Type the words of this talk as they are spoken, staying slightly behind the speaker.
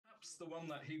perhaps the one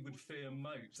that he would fear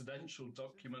most, confidential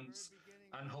documents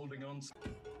and holding on to.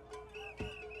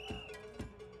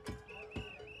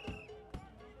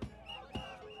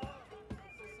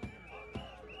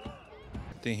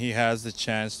 I think he has the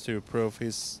chance to prove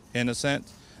he's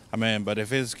innocent. I mean, but if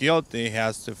he's guilty, he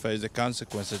has to face the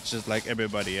consequences just like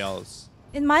everybody else.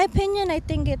 In my opinion, I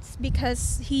think it's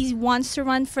because he wants to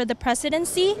run for the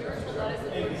presidency.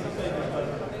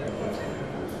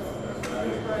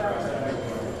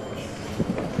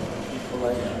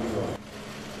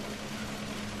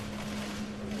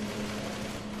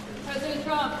 President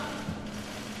Trump,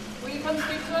 will you come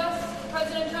speak to us?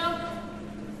 President Trump?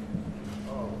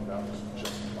 Oh, that was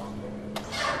just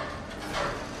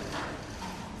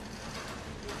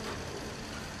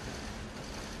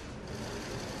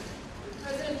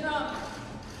President Trump,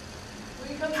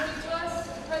 will you come speak to us?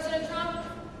 President Trump?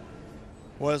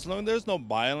 Well, as long as there's no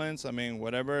violence, I mean,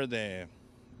 whatever the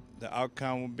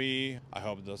outcome will be, I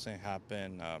hope it doesn't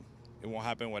happen. It won't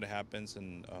happen what happens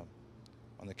on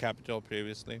the Capitol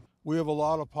previously. We have a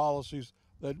lot of policies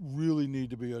that really need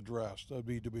to be addressed, that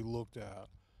need to be looked at.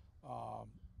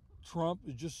 Trump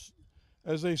is just,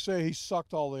 as they say, he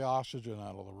sucked all the oxygen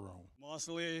out of the room.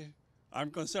 Mostly,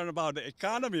 I'm concerned about the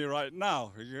economy right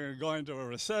now. We're going to a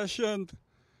recession.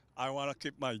 I want to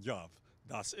keep my job.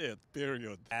 That's it,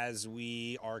 period. As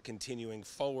we are continuing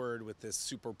forward with this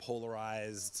super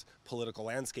polarized political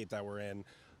landscape that we're in,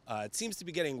 it seems to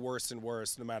be getting worse and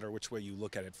worse no matter which way you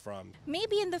look at it from.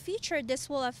 Maybe in the future this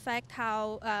will affect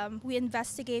how we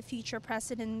investigate future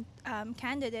president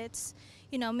candidates.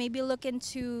 You know, maybe look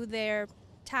into their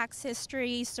tax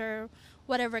histories or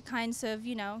whatever kinds of,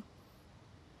 you know,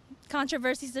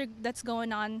 controversies that's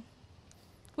going on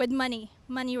with money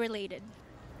related.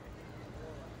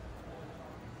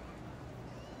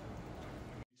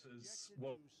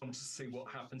 Want to see what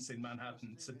happens in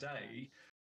Manhattan today.